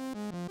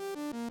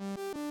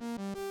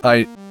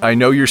 I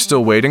know you're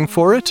still waiting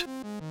for it?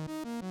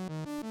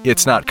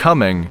 It's not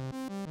coming.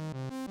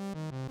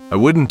 I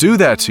wouldn't do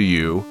that to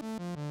you.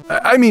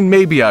 I mean,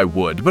 maybe I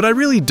would, but I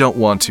really don't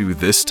want to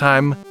this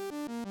time.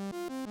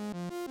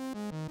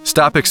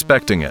 Stop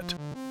expecting it.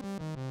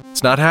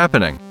 It's not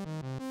happening.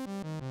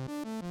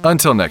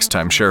 Until next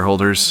time,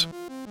 shareholders.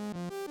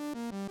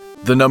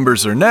 The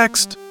numbers are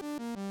next.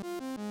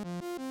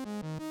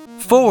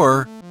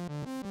 4,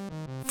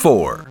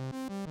 4.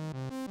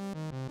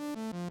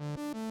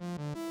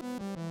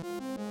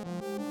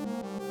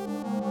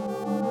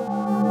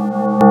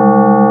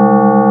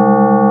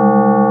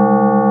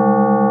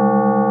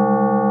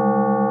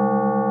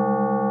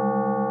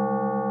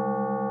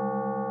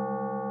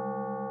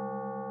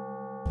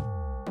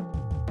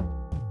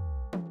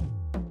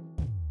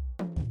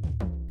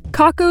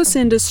 Kakos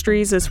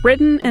Industries is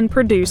written and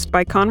produced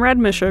by Conrad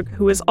Mishuk,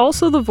 who is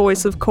also the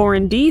voice of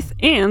Corin Deeth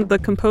and the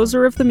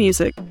composer of the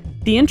music.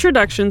 The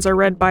introductions are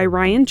read by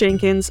Ryan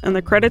Jenkins, and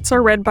the credits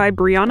are read by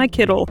Brianna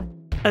Kittle,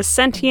 a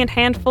sentient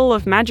handful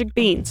of magic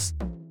beans.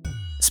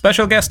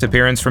 Special guest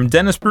appearance from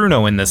Dennis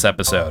Bruno in this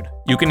episode.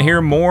 You can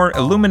hear more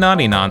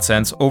Illuminati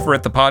nonsense over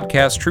at the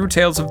podcast True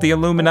Tales of the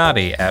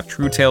Illuminati at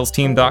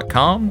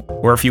TrueTalesTeam.com,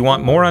 or if you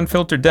want more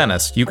unfiltered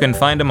Dennis, you can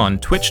find him on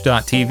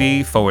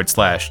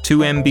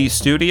twitch.tv/2MB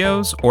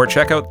Studios, or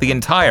check out the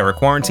entire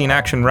Quarantine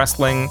Action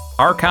Wrestling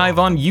archive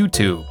on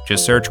YouTube.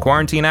 Just search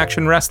Quarantine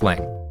Action Wrestling.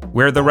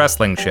 We're the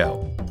wrestling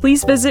show.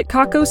 Please visit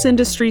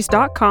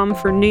KakosIndustries.com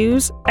for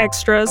news,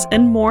 extras,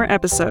 and more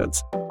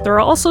episodes. There are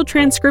also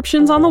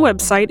transcriptions on the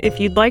website if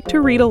you'd like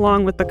to read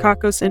along with the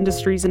Kakos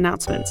Industries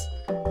announcements.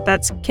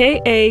 That's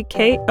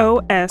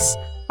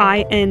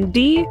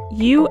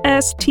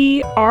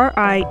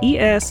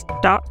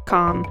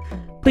KAKOSINDUSTRIES.com.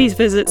 Please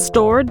visit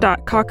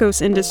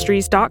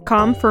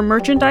store.kakosindustries.com for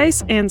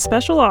merchandise and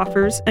special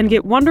offers, and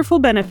get wonderful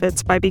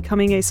benefits by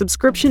becoming a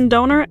subscription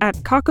donor at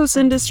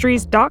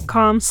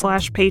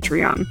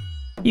kakosindustries.com/Patreon.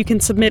 You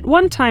can submit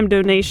one-time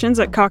donations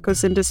at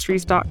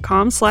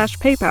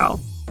kakosindustries.com/PayPal.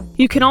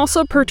 You can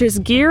also purchase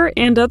gear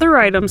and other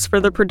items for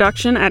the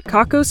production at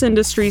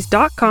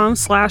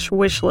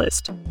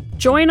kakosindustries.com/wishlist.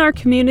 Join our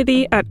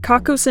community at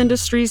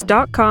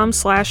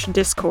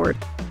kakosindustries.com/Discord.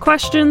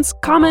 Questions,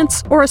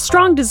 comments, or a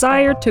strong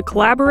desire to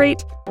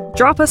collaborate?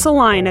 Drop us a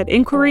line at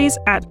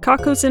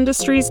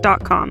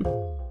inquiries@kakosindustries.com.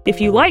 If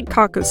you like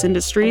Kakos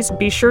Industries,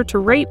 be sure to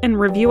rate and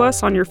review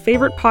us on your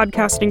favorite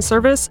podcasting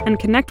service, and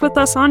connect with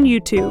us on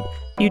YouTube,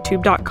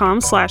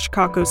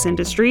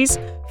 youtube.com/KakosIndustries,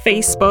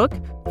 Facebook,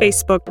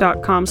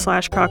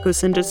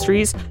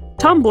 facebook.com/KakosIndustries,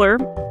 Tumblr,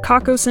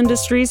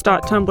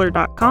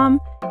 kakosindustries.tumblr.com,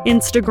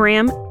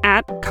 Instagram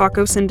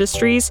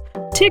 @KakosIndustries,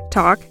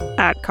 TikTok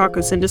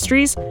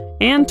 @KakosIndustries,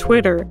 and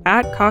Twitter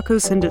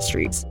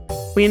 @KakosIndustries.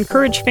 We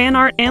encourage fan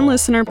art and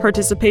listener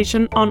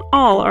participation on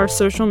all our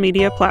social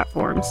media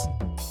platforms.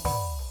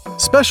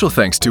 Special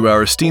thanks to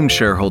our esteemed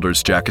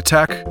shareholders Jack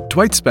Attack,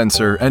 Dwight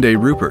Spencer, and A.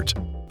 Rupert.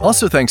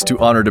 Also thanks to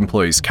honored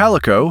employees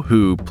Calico,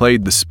 who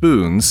played the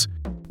spoons,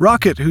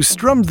 Rocket, who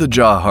strummed the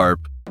jaw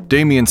harp,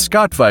 Damian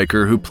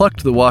Scottviker, who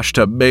plucked the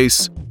washtub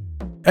bass,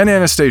 and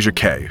Anastasia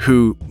K.,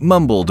 who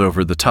mumbled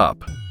over the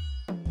top.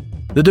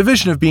 The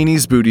division of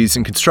beanies, booties,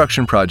 and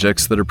construction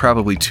projects that are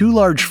probably too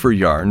large for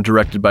yarn,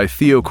 directed by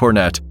Theo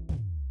Cornett,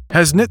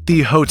 has knit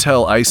the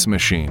Hotel Ice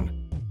Machine.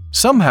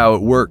 Somehow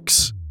it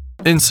works.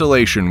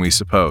 Insulation, we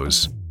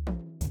suppose.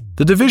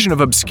 The division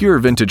of obscure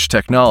vintage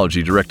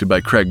technology, directed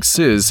by Craig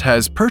Sizz,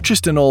 has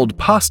purchased an old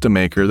pasta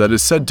maker that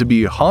is said to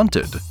be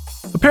haunted.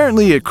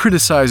 Apparently, it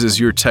criticizes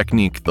your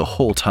technique the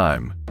whole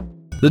time.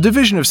 The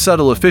division of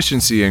subtle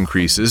efficiency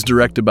increases,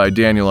 directed by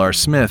Daniel R.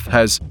 Smith,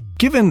 has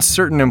given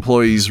certain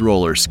employees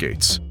roller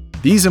skates.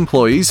 These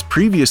employees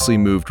previously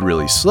moved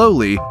really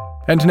slowly,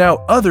 and now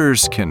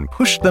others can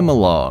push them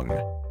along.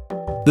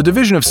 The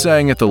division of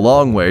Saying It the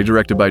Long Way,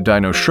 directed by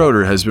Dino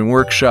Schroeder, has been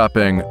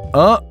workshopping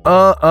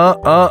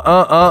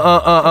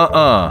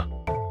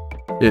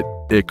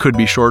It could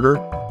be shorter.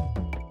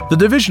 The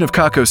division of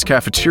Kakos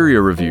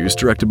Cafeteria Reviews,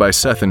 directed by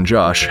Seth and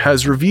Josh,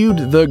 has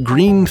reviewed the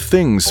Green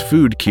Things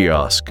food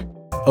kiosk.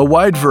 A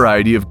wide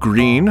variety of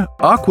green,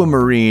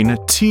 aquamarine,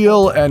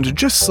 teal, and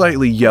just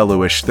slightly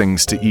yellowish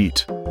things to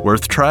eat.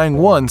 Worth trying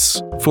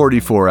once,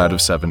 44 out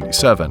of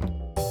 77.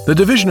 The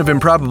division of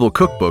Improbable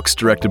Cookbooks,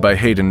 directed by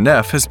Hayden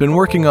Neff, has been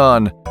working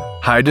on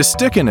hide a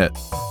stick in it.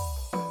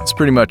 It's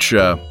pretty much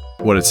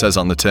what it says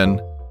on the tin.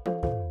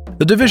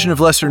 The Division of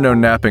Lesser-Known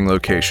Napping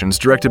Locations,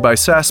 directed by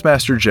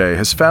Sassmaster J,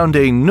 has found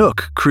a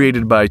nook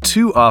created by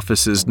 2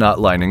 offices not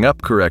lining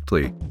up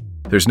correctly.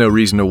 There's no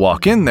reason to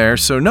walk in there,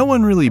 so no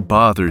one really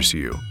bothers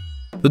you.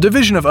 The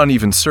Division of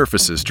Uneven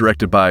Surfaces,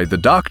 directed by the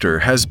Doctor,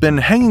 has been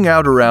hanging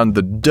out around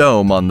the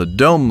dome on the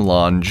dome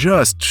lawn,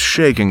 just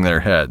shaking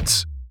their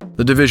heads.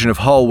 The Division of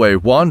Hallway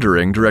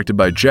Wandering, directed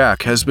by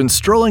Jack, has been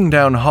strolling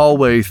down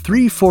hallway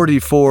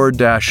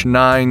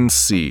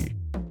 344-9C.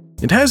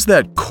 It has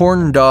that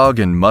corn dog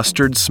and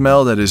mustard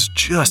smell that is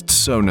just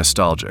so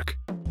nostalgic.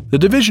 The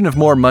Division of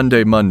More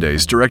Monday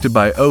Mondays, directed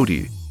by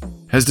Odie,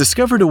 has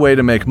discovered a way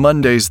to make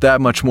Mondays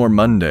that much more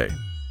Monday.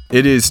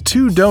 It is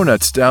 2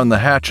 donuts down the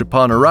hatch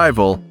upon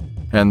arrival,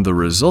 and the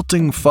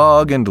resulting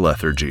fog and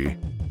lethargy.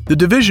 The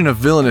Division of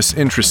Villainous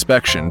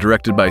Introspection,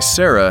 directed by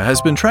Sarah,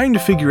 has been trying to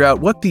figure out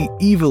what the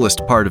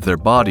evilest part of their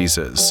bodies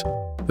is.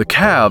 The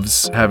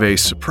calves have a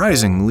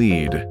surprising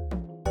lead.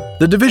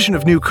 The Division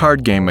of New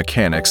Card Game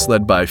Mechanics,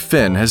 led by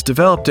Finn, has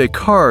developed a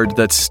card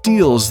that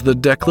steals the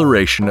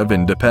Declaration of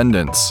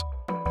Independence.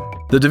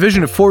 The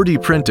Division of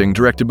 4D Printing,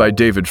 directed by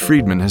David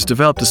Friedman, has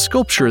developed a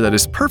sculpture that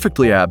is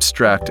perfectly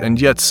abstract and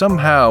yet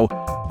somehow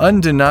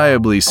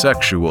undeniably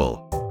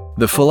sexual.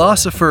 The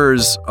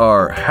philosophers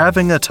are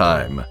having a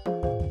time.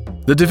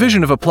 The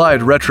Division of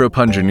Applied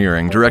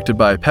Retropungineering, directed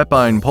by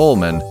Pepine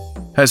Pullman,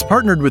 has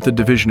partnered with the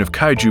Division of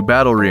Kaiju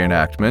Battle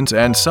Reenactment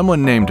and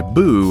someone named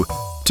Boo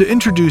to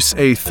introduce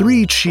a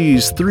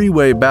 3-cheese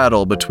 3-way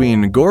battle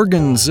between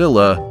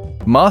Gorgonzilla,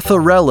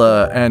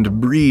 Mozzarella, and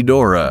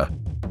Brie-Dora.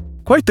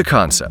 Quite the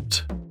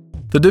concept.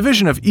 The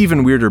Division of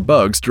Even Weirder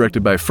Bugs,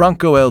 directed by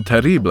Franco El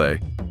Terrible,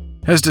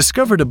 has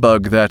discovered a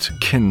bug that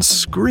can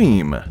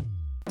scream.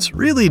 It's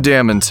really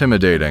damn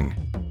intimidating.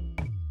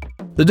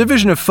 The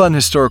Division of Fun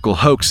Historical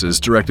Hoaxes,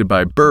 directed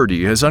by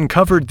Birdie, has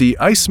uncovered the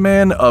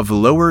Iceman of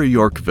Lower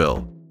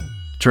Yorkville.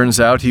 Turns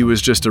out he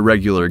was just a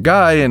regular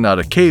guy and not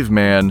a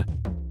caveman.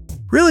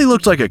 Really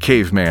looked like a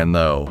caveman,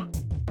 though.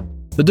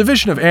 The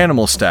Division of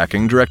Animal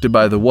Stacking, directed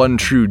by the one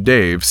true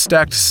Dave,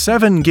 stacked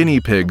 7 guinea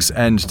pigs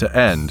end to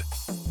end.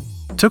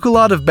 Took a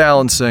lot of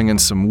balancing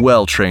and some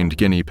well-trained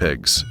guinea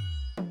pigs.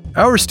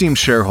 Our esteemed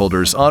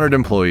shareholders, honored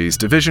employees,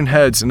 division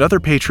heads, and other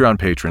Patreon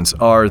patrons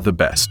are the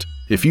best.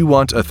 If you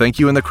want a thank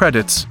you in the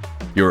credits,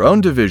 your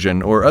own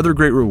division, or other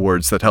great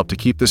rewards that help to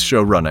keep this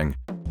show running,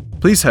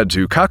 please head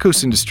to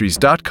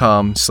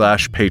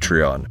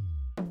kakosindustries.com/Patreon.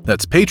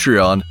 That's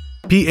Patreon,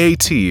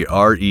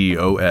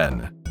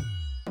 Patreon.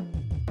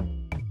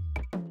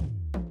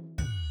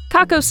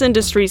 Kakos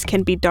Industries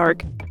can be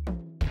dark,